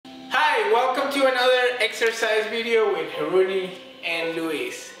welcome to another exercise video with Hiruni and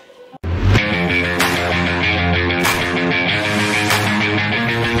Luis.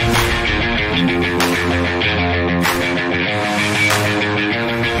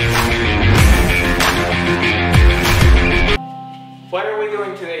 What are we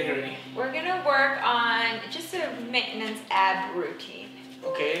doing today, Hiruni? We're gonna work on just a maintenance ab routine.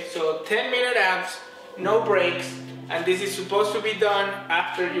 Okay, so 10-minute abs, no breaks, and this is supposed to be done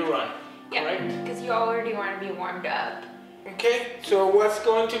after you run, correct? Yeah, because you already want to be warmed up. Okay, so what's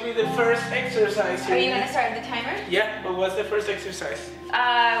going to be the first exercise here? Are you gonna start the timer? Yeah, but what's the first exercise?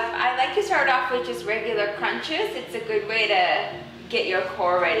 I like to start off with just regular crunches. It's a good way to get your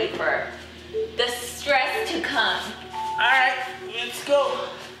core ready for the stress to come. Alright, let's go.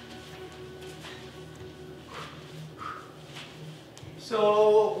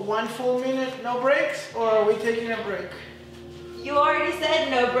 So, 1 full minute, no breaks, or are we taking a break? You already said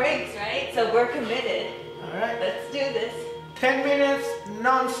no breaks, right? So we're committed. Alright. Let's do this. 10 minutes,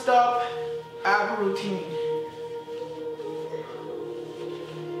 non-stop ab routine.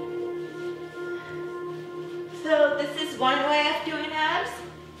 So this is one way of doing abs.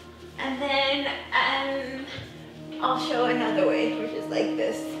 And then I'll show another way, which is like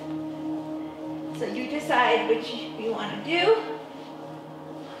this. So you decide which you want to do.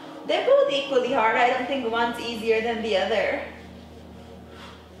 They're both equally hard. I don't think one's easier than the other.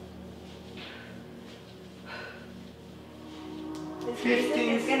 This music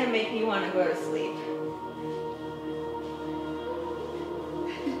is gonna make me want to go to sleep.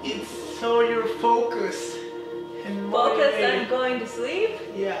 It's so you're focused and Focus motivated. on going to sleep?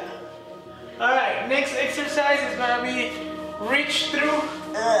 Yeah. Alright, next exercise is gonna be reach through.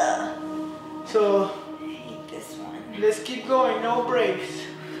 So I hate this one. let's keep going, no breaks.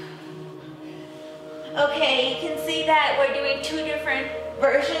 Okay, you can see that we're doing two different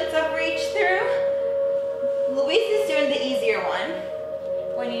versions of reach through. Luis is doing the easier one,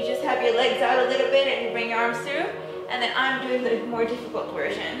 when you just have your legs out a little bit and you bring your arms through, and then I'm doing the more difficult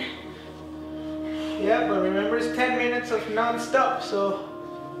version. Yeah, but remember it's 10 minutes of non-stop, so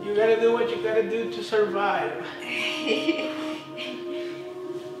you gotta do what you gotta do to survive.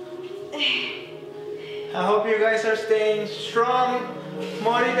 I hope you guys are staying strong,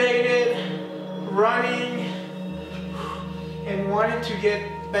 motivated, running, and wanting to get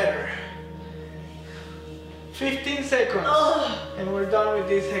better. 15 seconds, and we're done with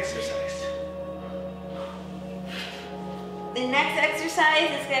this exercise. The next exercise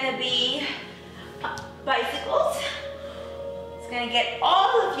is gonna be bicycles. It's gonna get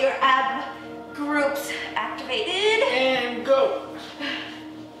all of your ab groups activated. And go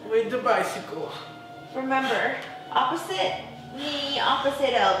with the bicycle. Remember, opposite knee,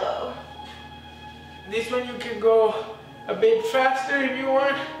 opposite elbow. This one you can go a bit faster if you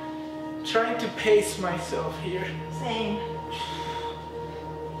want. I'm trying to pace myself here. Same.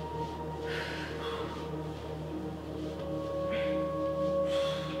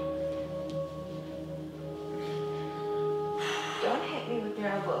 Don't hit me with your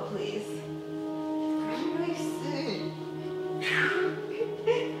elbow, please. I'm really sick.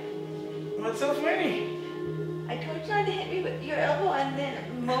 What's so funny? I told you not to hit me with your elbow, and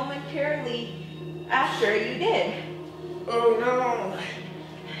then momentarily after you did. Oh no.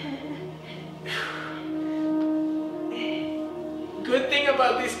 Good thing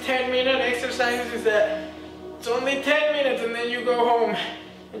about these 10-minute exercises is that it's only 10 minutes and then you go home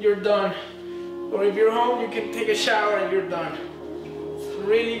and you're done. Or if you're home, you can take a shower and you're done. It's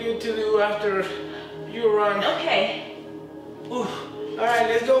really good to do after you run. Okay. Ooh. Alright,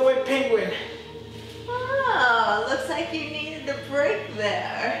 let's go with penguin. Oh, looks like you needed a break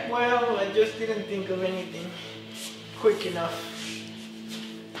there. Well, I just didn't think of anything quick enough.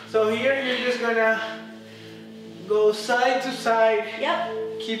 So here you're just gonna go side to side.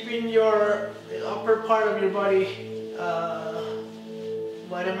 Yep. Keeping your upper part of your body,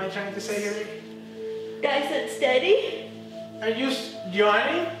 what am I trying to say here? Nice and steady. Are you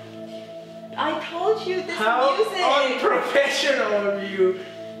yawning? I told you this How music. unprofessional of you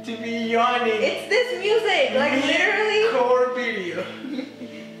to be yawning. It's this music, like literally. Core video.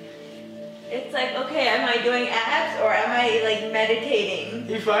 It's like, okay, am I doing abs or am I like meditating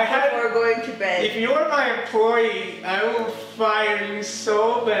If I had, before going to bed? if you were my employee, I will fire you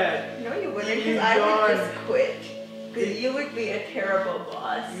so bad. No, you wouldn't, You because I would yawn. just quit. Because you would be a terrible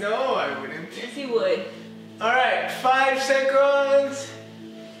boss. No, I wouldn't. Yes, you would. Alright, 5 seconds.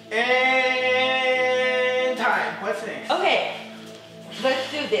 And time. What's next? Okay, let's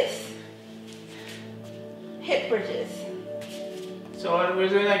do this. Hip bridges. So we're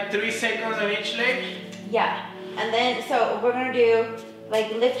doing like 3 seconds on each leg. Yeah, and then so we're gonna do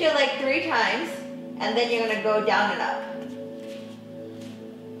Like lift your leg 3 times, and then you're gonna go down and up.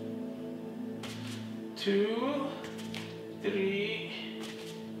 2, 3,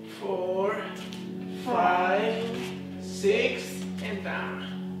 4, 5, 6, and down.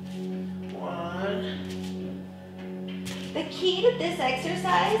 1. The key to this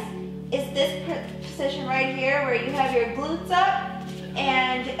exercise is this position right here where you have your glutes up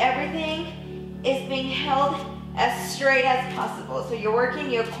and everything is being held as straight as possible. So you're working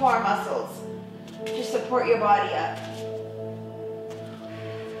your core muscles to support your body up.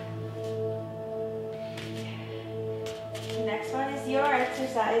 The next one is your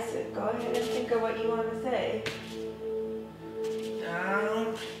exercise. So go ahead and think of what you want to say.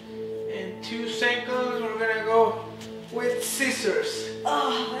 Down. In 2 seconds, we're gonna go with scissors.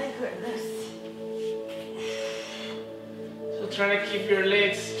 Oh my goodness. So try to keep your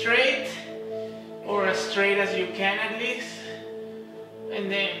legs straight, or as straight as you can at least. And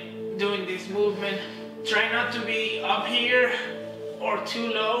then doing this movement, try not to be up here or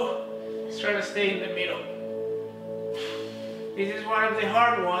too low. Just try to stay in the middle. This is one of the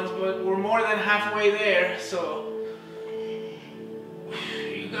hard ones, but we're more than halfway there, so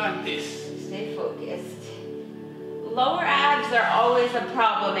you got this. Stay focused. Lower abs are always a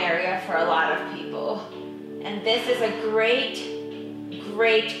problem area for a lot of people. And this is a great,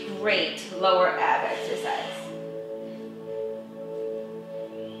 great, great lower ab exercise.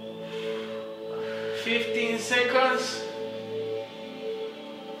 15 seconds.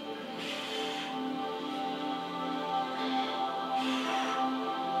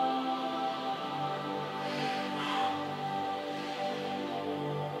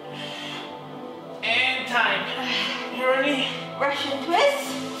 And time. You ready? Russian twist.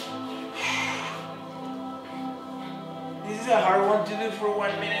 This is a hard one to do for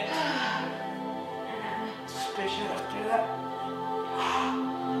 1 minute. Especially after that.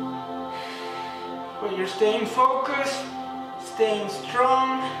 But you're staying focused, staying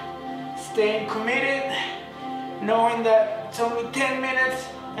strong, staying committed, knowing that it's only 10 minutes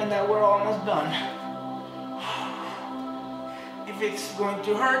and that we're almost done. If it's going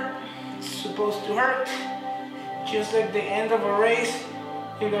to hurt, it's supposed to hurt. Just like the end of a race,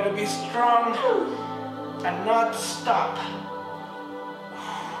 you gotta be strong and not stop.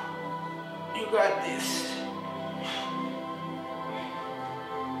 You got this.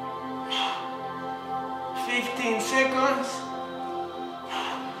 15 seconds.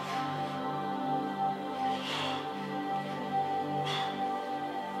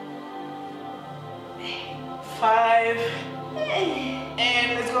 5.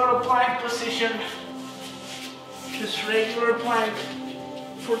 And let's go to plank position. Just regular plank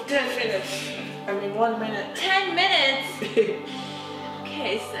for 10 minutes. 1 minute. 10 minutes?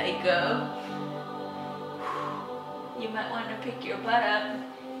 Okay, psycho. You might want to pick your butt up.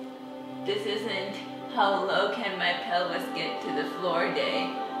 This isn't how low can my pelvis get to the floor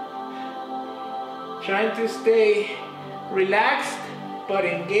day. Trying to stay relaxed but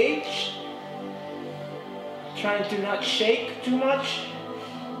engaged. Trying to not shake too much.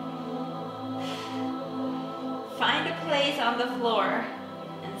 Find a place on the floor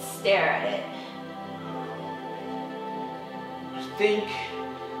and stare at it. Think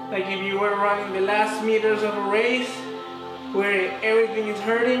like if you were running the last meters of a race where everything is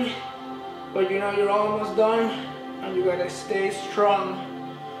hurting, but you know you're almost done and you gotta stay strong.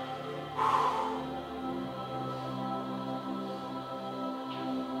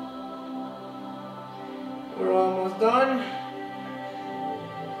 We're almost done.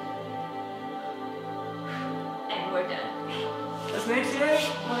 And we're done. What's next, you ready?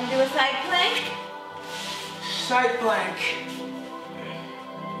 Want to do a side plank? Side plank.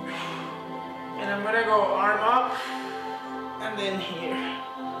 And I'm gonna go arm up and then here.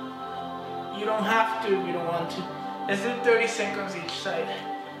 You don't have to if you don't want to. Let's do 30 seconds each side.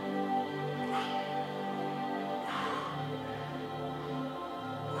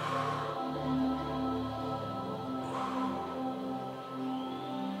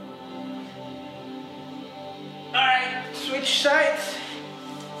 Alright, switch sides.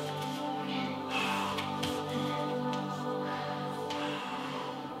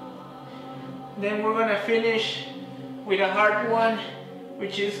 Then we're gonna finish with a hard one,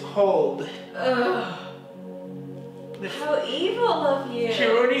 which is hold. Ugh. How evil of you.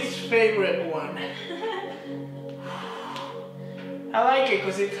 Hiruni's favorite one. I like it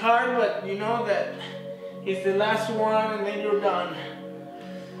because it's hard, but you know that it's the last one and then you're done.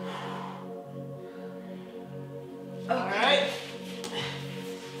 Alright.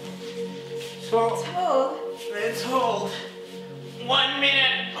 So let's hold. 1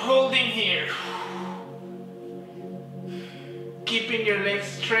 minute holding here. Keeping your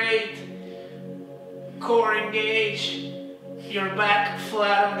straight, core engaged, your back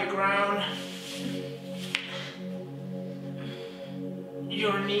flat on the ground,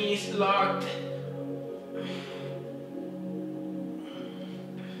 your knees locked.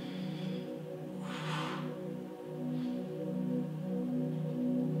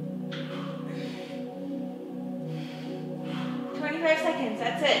 Seconds,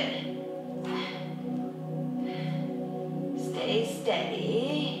 that's it. Stay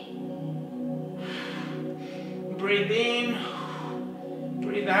steady. Breathe in,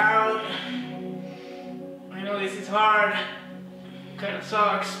 breathe out. I know this is hard, kind of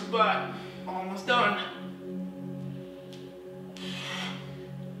sucks, but almost done.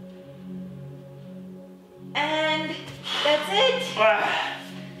 And that's it.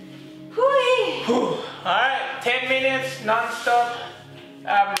 Whew. Alright, 10 minutes non-stop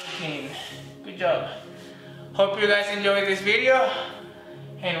ab routine. Good job. Hope you guys enjoyed this video,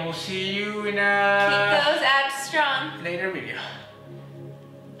 and we'll see you in a Keep those abs strong. later video.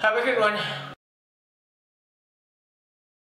 Have a good one.